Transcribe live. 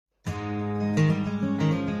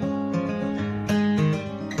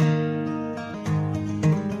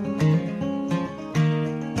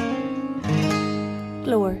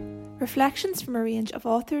reflections from a range of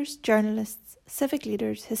authors, journalists, civic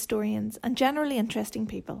leaders, historians, and generally interesting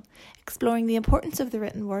people, exploring the importance of the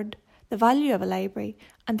written word, the value of a library,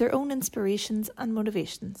 and their own inspirations and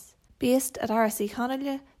motivations. Based at RSC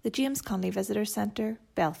Connelia, the James Connolly Visitor Centre,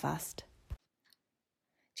 Belfast.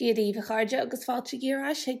 Díadí bhacharde agus fáilte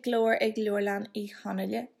gíra sé glór ag Leorlan I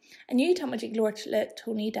Connelia. Aniu táid ag glóirt le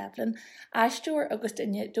Tony Devlin, aisteoir agus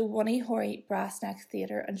duine do bhainaí thoirí Brasnach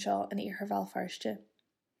Theatre an seo in Iarthar Valfarste.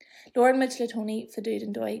 Lord muid le Tony fadúd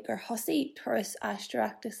an dóigh gur thosaí turas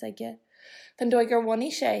aisteoireachtas aige. Fan dóigh gur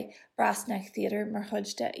bhainaí sé Brasnach Theatre mar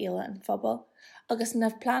chuide éile an phobal, agus na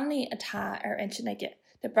planaí atá insin aige,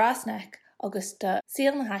 de Brasnach agus de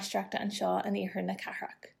síl na aisteoireachta an seo in Iarthar na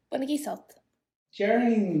Cathrach. Buna gísalt.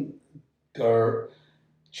 Jerry gur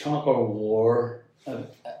Chonker War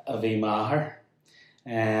a bhí maithair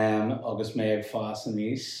agus mé ag fás an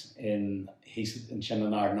níos in sin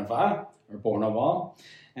an Ard na Bha ar Borna Bháil.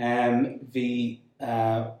 Bhí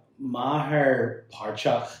maithair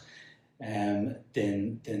páirteach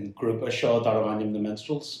den grúpa seo dar bhainnim na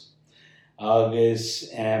Minstrels. Agus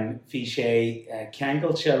bhí sé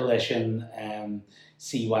ceangailte leis an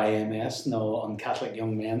CYMS nó an Catholic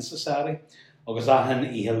Young Men's Society. Agus ahan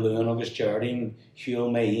ihe luan agus Jardine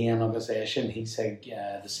Huel mé hían agus sin he said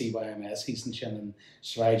the CYMS he's in sin an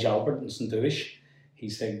Sraige Albert and St. Duish he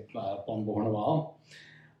said bon born wall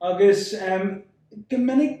agus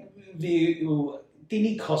gominnig vi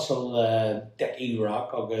dini cosal de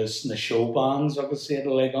Iraq agus na showbands agus sé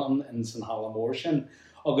le an in St. Hallamore sin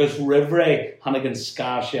agus rivre hannigan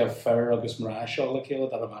scarsia fer agus marasha le chéile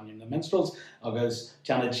dar bhainnim na Minstrels agus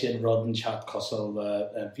Janet siad rud an chat cosal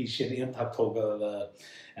bhí siad íon tactóga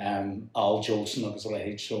Al Jolson agus le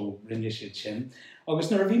héid so rinne siad sin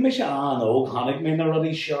agus nar bhí me se an óg hannig mé na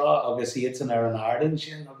rudí seo agus iad an ar an Arden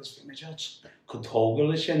sin agus bhí me se cotóga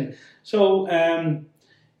le sin so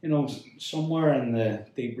you know, somewhere in the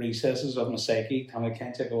deep recesses of my psyche, I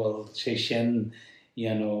can't take a little sé sin,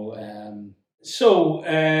 you know. So,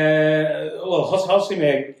 well, hosí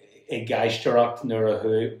me ag gaiisteach nuair a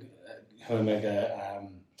thu me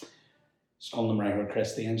scoilm raithir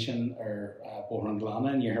Christian sin ar Bóthar an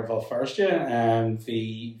Glanna in Iarthar Valfarste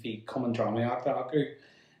bhí cumann dramaíochta acu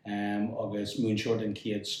agus múinseoir den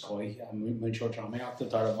céad scói múinseoir dramaíochta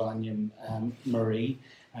dar a bhainnim Marie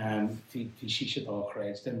hí sí sé dá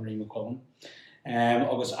chréid de Marie McCullum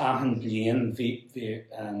agus ahan blian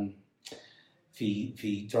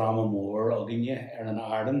hí drama mór aginne ar an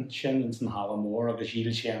Arden sin in St. Hallamore agus díal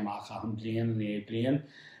sé amach ahan blian in é blian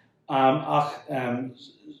ach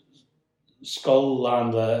scoil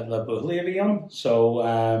an le buaillí a bhí an so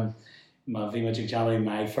ma bhí me teagteanna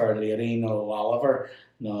mai fear léirí nó Oliver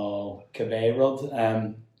nó Cabérod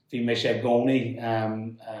bhí me sé gcónaí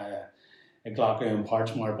ag ghlacha an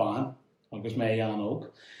páirt mar ban agus mé an óg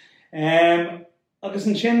agus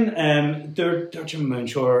an sin dúirt an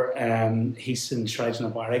múinseoir hí san Sráid na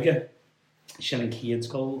Báirige sin an céad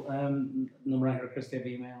scoil na raithir Christi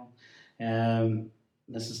bhí me an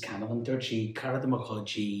Mrs. Canavan dúirt sí carad am a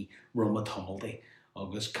chuidtí Roma Tumulty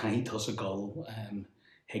agus caiith tos a ggóil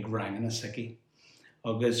ag rangan na sici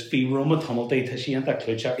agus bhí Roma Tumulty tá sí an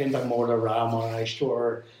clúteach in mór le rá mar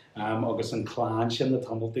éisteoir agus an chláin sin na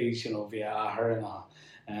tumulties, you know, bhí ahar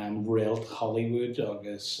in Réalt Hollywood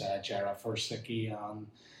agus Jara Fursiki an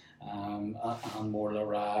mór le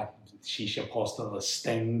rá sí sé postal le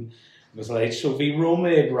Sting agus leit so bhí Roma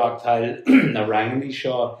ag rocktail na ranganí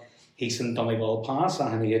seo hí san Donegal Pass a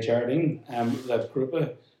hanna a Jardine le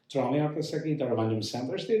grúpa dramaíochta sici dar bhainnim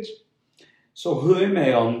Center Stage. So hui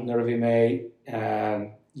mé an nar bhí mé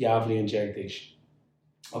Yavli an Jagdish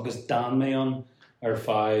agus dan mé an ar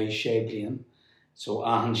fá sé blian so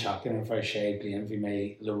ahan seachtain ar fá sé blian bhí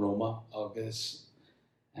mé le Roma agus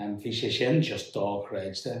bhí sé sin just dá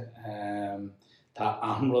chréidte tá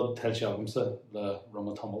ahan rud til seagamsa le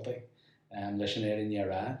Roma Tumulty leis an éireann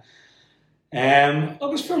rá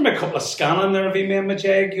agus fuair me coppla scanan ar bhí mé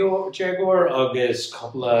Jaguar agus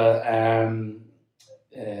coppla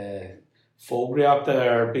fógraíochta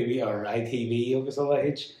ar BB ar ITV agus a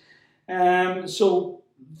leid so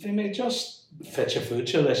bhí mé just fitse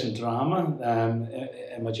fuúte leis an drama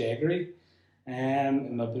i ma Jagarí i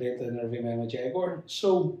ma bléta nar bhí mé Jaguar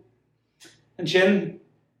so an sin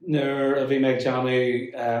nuair a bhí mé teanú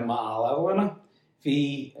ma álaghna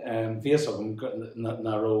bhí agam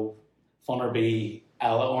na ró Funnerbee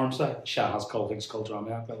Ella ormsa Shahas Colvig School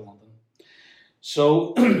Dramaíochta in London.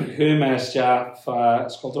 So hu me sta fa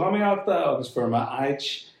School Dramaíochta agus fuair ma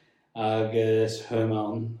aich agus hu me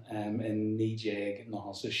in níéag na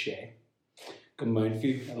hosa sé go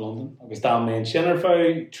Mountfield in London agus dá mé sin ar fá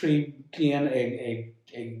trí blian ag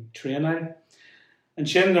tréanaid And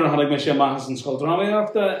sin ar had me sé maithas an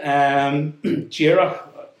scoildramaíochta. Díreach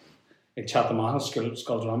ag chat amachas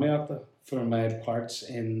scoildramaíochta for my parts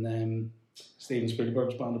in Steven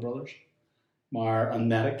Spielberg's Band of Brothers. Mar an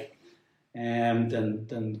medic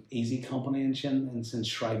den Easy Company and sin and sin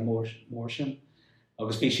Shrive Motion.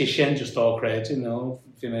 Agus bhí sé sin just all credit, you know,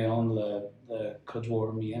 bhí mé an le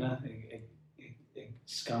cudmhór míana ag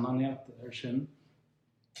scananaíocht ar sin.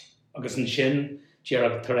 Agus an sin,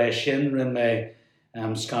 Díreach tar éis sin rin mé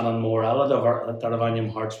scanan mór eile dar a bhainnim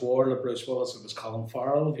Hearts War le Bruce Willis agus Colin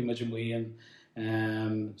Farrell, bhí muid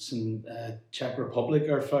an sin Czech Republic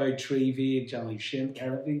ar fáid tríhí ag Johnny sin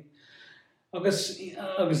Caribbean. Agus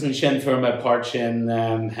an sin for my part in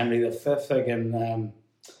Henry V ag an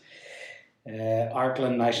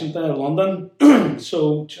Arkland National London.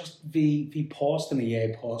 So just bhí post in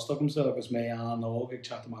the post agam so agus mé an óg ag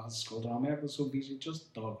chat amachas scoildramaíochta so bhí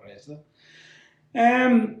just dá gréisle.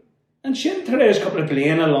 And sin tar éis couple of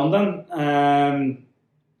bliana London,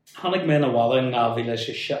 hannig mé na bhhaile gá bhí leis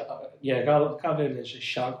sé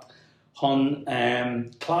seacht hon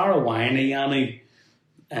Clara Wine a dhéanamh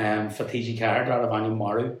fatigi card ar a bhainnim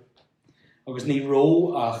marú. Agus ní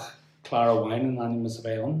ró ach Clara Wine an anim is a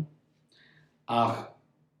bhélan. Ach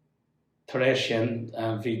tar éis sin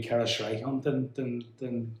bhí Cara Shrihan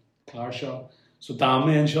den Clara seo. So dá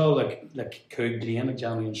mé an seo le cúig blian ag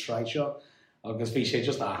deanamh an Shrive seo. Agus bhí sé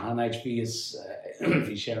just a hanid bhí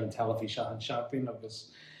bhí sé an telefí an seachtainn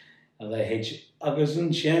agus agus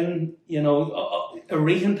an sin, you know, a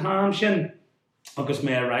rihan tám sin agus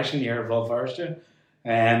mé a reis an ar bhil firste.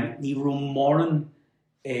 Ní rú móran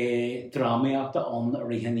dramaíochta an a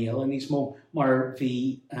rihanéala níos mó, mar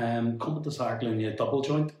bhí Compass Arclin double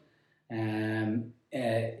joint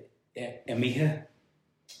mithe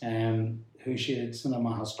thu siad san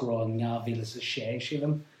amachas grán neamhíle sa sé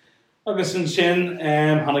sílam. Agus an sin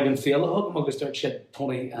hannig an féalahog agus dúirt siad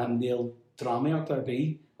Tony níl dramaíochta ar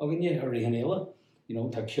bí agan a rihanéala. You know,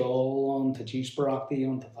 tá ceol an, tá díosparachtaí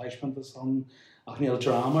an, tá thaispantas an, ach níl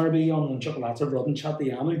drama ar bí an chocolate rud an chat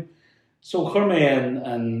dhéanamh. So chur mé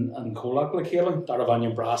an cólach le chéile dar a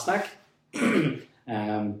bhainnim brasnach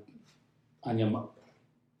anim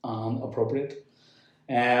an appropriate.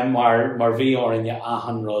 Mar bhí áirinne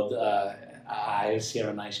ahan rud a sé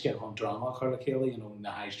an aisce chun drama chur le chéile, you know,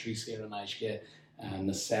 na high street sé an aisce,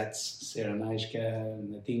 na sets sé an aisce,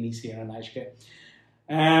 na daoine sé an aisce.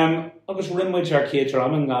 Agus rimmuid ar cé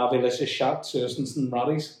drama gá bhí leis sé seacht suasan san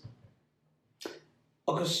radis.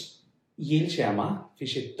 Agus dhéal sé ama, bhí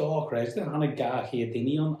sé dá chréiste, hanna gá chéad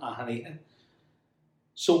daoine an a hanna.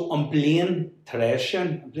 So an blian tar éis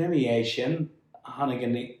sin, an blian é sin, hanna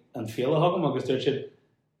an féalahagam agus dúirt siad,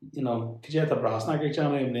 you know, cé a brasnach ag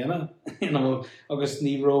teanna im léana, you know, agus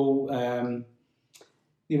ní ró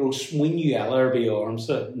smuinniú eile ar bí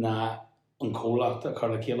ormsa na an cólach a chur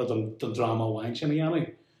le chéile don drama bhain sin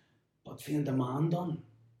dhéanamh. But bhí an demand on,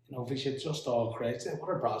 you know, bhí sé just dá chréiste, what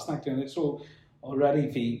a brasnach doing it. So already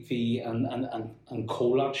bhí an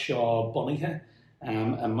cólach seo bunithe i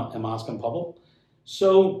másc an pobl.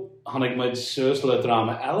 So hannig muid suas le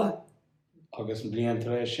drama eile, agus an blian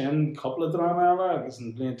tar éis sin, couple of drama eile, agus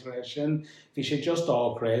an blian tar éis sin, bhí sé just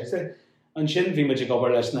dá chréiste. An sin bhí muid ag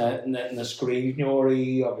obair leis na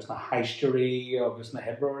scríbneoirí, agus na heisteoirí, agus na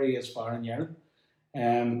hebreoirí is far an dhearn.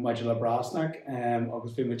 Muid le brasnach,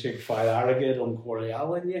 agus bhí muid ag fáil airgid an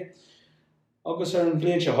chóireáil inne. Agus ar an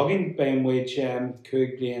blian se hagin, beim muid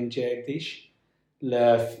cúig blian déag díis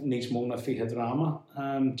le níos mó na fiche drama.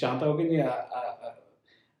 Janta agin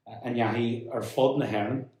a neahí ar fod na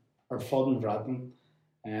herran, ar fod an bhradan,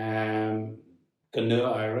 go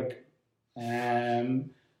nua airig.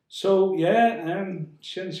 So, yeah,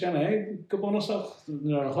 sin go bonasach,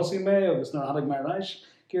 nar hosí mé agus nar hadig mé reis,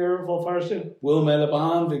 gur bhil farste. Bhfuil mé le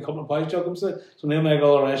ban, bhí couple of pais jogamsa, so níl mé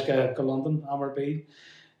go reis go London, amar bí.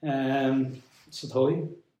 Sa tói.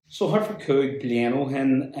 So har for cúig blian ó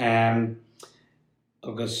hen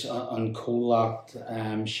agus an cólacht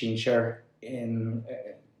sinseir in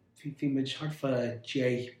bhí muid harfa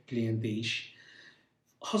 10 blian díis.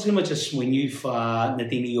 Hosí muid a smuinniú fa na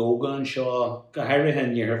daoine yoga an seo go háirithe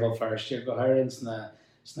an dhearbhil first go háirithe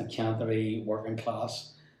sna ceantarí working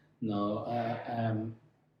class. No,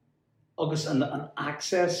 agus an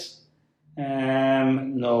access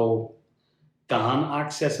no gan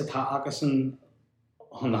access atá agus an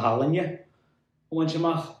na Hallinne bhain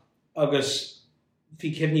semach agus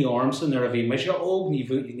bhí Kevin Ormson ar a bhí me se óg ní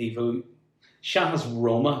bhú seachas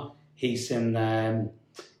Roma hí sin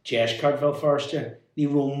jazz card fel firste. Ní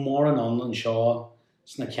ró mór an seo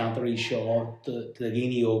sna ceantarí seo de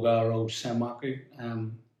ghaoine yoga ó semacu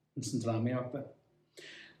in san dramaíochta.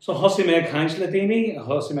 So hosi me kains le dini,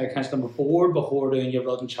 hosi me kains na board behoorde in je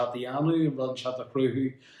rod en chat janu, rod en chat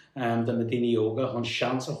kruhu, dan de dini yoga, hon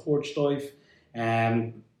chance hoortstoif,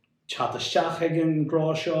 chat shachegen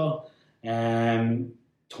grosha,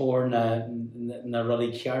 tor na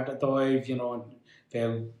ruddy kiart doiv, you know,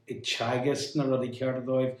 veel ik chagas na ruddy kiart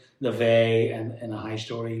doiv, le ve en a high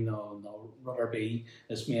story no rudder be,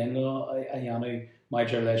 is me no a janu,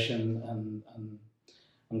 major lesson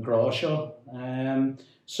and grosha.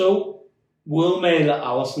 So will me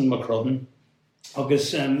Alison McCrudden,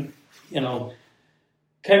 agus you know,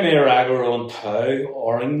 came here agar on pau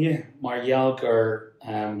oringe, maar jalger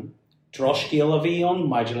droshgeel of eon,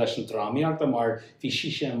 major lesson dramiak, the mar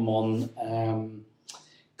vishisha mon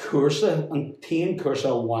cursa and teen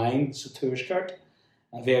cursa wine saturskart,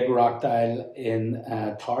 a vegractile in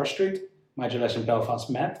Tar Street, major lesson Belfast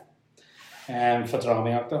Met, for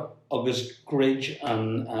dramiak, agus Gridge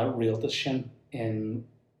and realtas shin in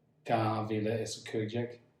ga vile is a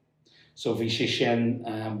kujek. So vi sé sin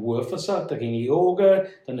wufasa, da gin yoga,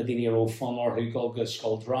 dan na dini ro fun or hugolga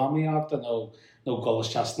skull dramiach, no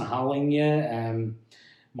golas just na halinge,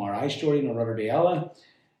 mar I story no rudder beella.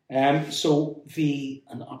 So vi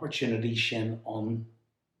an opportunity sin on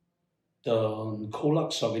the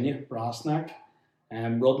kolak soganya brasnak,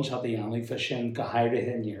 rodden chat the anli fishin ga haire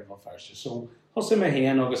hin year of first. So hosi me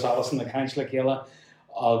hen agus Alison the kains like yella.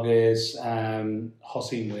 Agus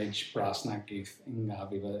hosin wedge brasnak gif in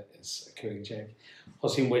Gavila is a cooing jag.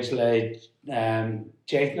 Hosin wedge le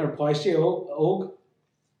Jagner Poisty og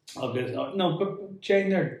agus no but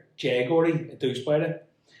Jagner Jagori dus beide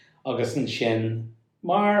agus in shin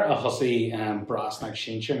mar a hosi brasnak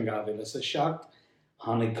shin in Gavila is a shocked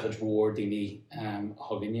Hannig could war dini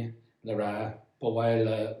hoginya le ra but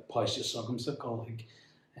while Poisty sogum sa colleague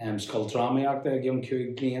skull drama act the young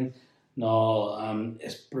cooing clean. No,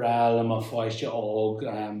 is bral am a foistje og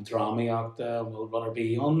dramiachta will rudder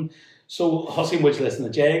be on. So hosi which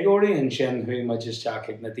listen to Jagori and shin who much is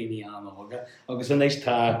jacket na dini an oga. Agus a nice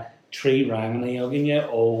ta tree rangani oginye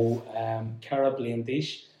o Caribbean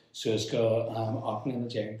dish so it's go open in the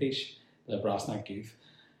jag dish the brasnak give.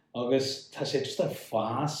 Agus ta sé just a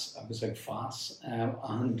fast agus like fast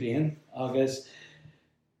an blian agus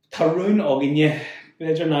tarun oginye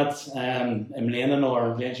Better not Imlena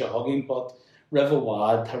or Blanche Hogging, but River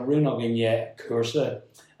Wad, Tarun Oginya, Cursa,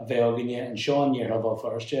 Aveoginya, and Sean year of our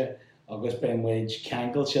first year, August Ben Wage,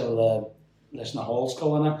 Kangle, shall listen to Hall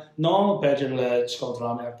Scolana, no better skull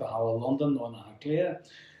drama after Hall of London, no na clear.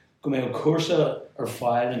 Gumeo Cursa or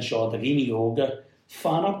File and Shaw, the Vini Yoga,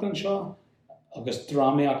 Fan up and Shaw, August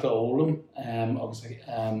drama after Olum, August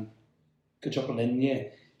Kuchokolinya,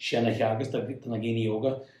 Shana Hagas, the Nagini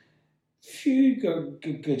Yoga. Few go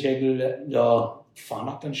jaggle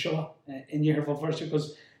fannacht and show in your first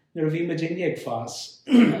because there are Virginia fast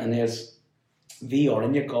and there's V or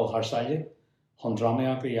in your call Harsalia,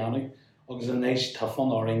 Hondramia Guyani, or a nice tough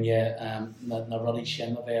one or in your na ruddy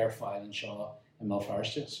shin of air file and show in my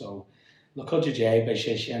first. So look at your jay by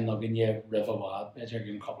shin of in your river wad, better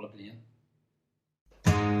than a couple of billion.